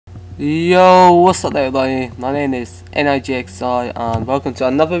Yo, what's up everybody, my name is NIGXI and welcome to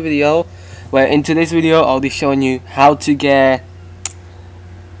another video where in today's video I'll be showing you how to get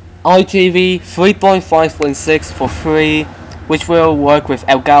iTV 3.5.6 for free, which will work with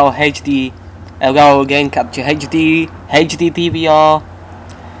Elgato HD, Elgato Game Capture HD, HD TVR.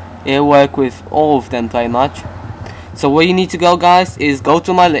 It'll work with all of them pretty much. So where you need to go, guys, is go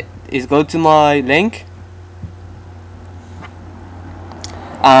to my link.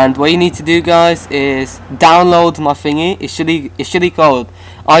 And what you need to do, guys, is download my thingy. It should be called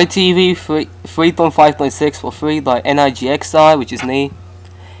iTV 3.5.6 for free by NIGXI, which is me.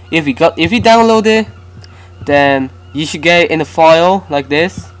 If you download it, then you should get it in a file like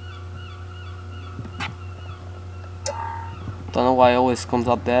this. Don't know why it always comes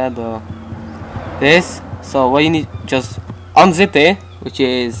up there, but this. So what you need, just unzip it, which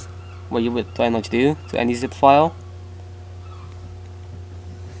is what you would pretty much do to any zip file.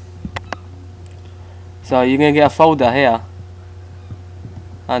 So you're gonna get a folder here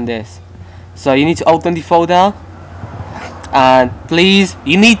and this. So you need to open the folder, and please,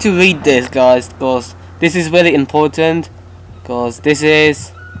 you need to read this, guys, because this is really important. Because this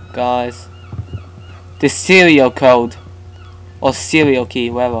is, guys, the serial code or serial key,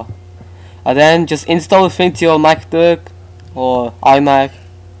 whatever. And then just install the thing to your MacBook or iMac,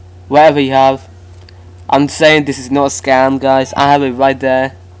 whatever you have. I'm saying this is not a scam, guys. I have it right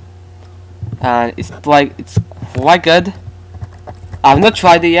there. And it's quite good. I've not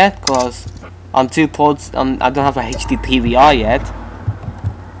tried it yet because I'm too poor. I don't have a HD TVR yet.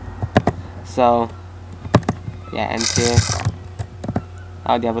 So yeah, empty. I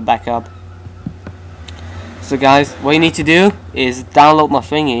already have a backup. So guys, what you need to do is download my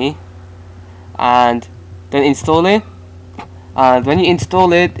thingy and then install it. And when you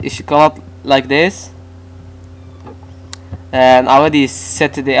install it, it should come up like this. And I already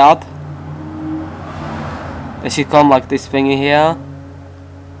set it up. It should come like this thingy here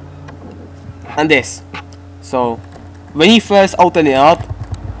and this. So when you first open it up,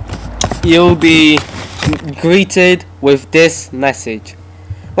 you'll be greeted with this message: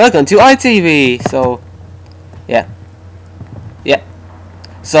 welcome to iTV. So yeah.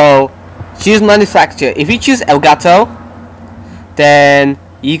 So choose manufacturer. If you choose Elgato, then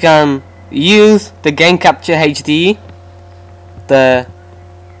you can use the Game Capture HD.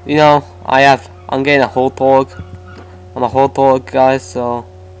 I'm getting a whole torque. I'm a whole torque, guys, so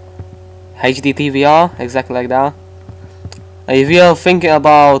HD TVR, exactly like that. And if you're thinking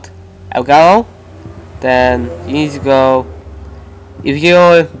about Elgato, then you need to go. If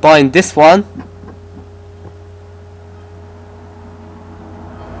you're buying this one,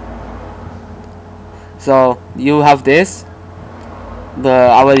 so you have this. But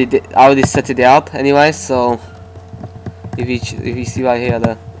I already set it up anyway. So if you see right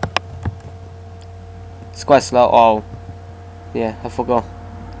here, it's quite slow. Oh, yeah, I forgot.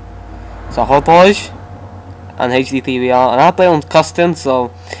 So hot polish and HD TVR, and I play on custom,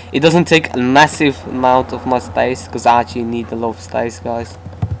 so it doesn't take a massive amount of my space because I actually need a lot of space, guys.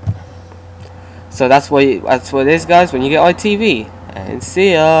 So that's what it is, guys. When you get iTV, and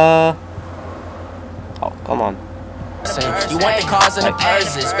see ya. Oh, come on. You want the cars and the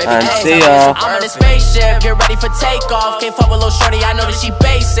purses, baby. And see ya. I'm in a spaceship, get ready for takeoff. Can't fuck with little shorty, I know that she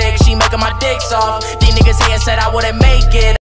basic. She making my dick soft. These niggas here said I wouldn't make it.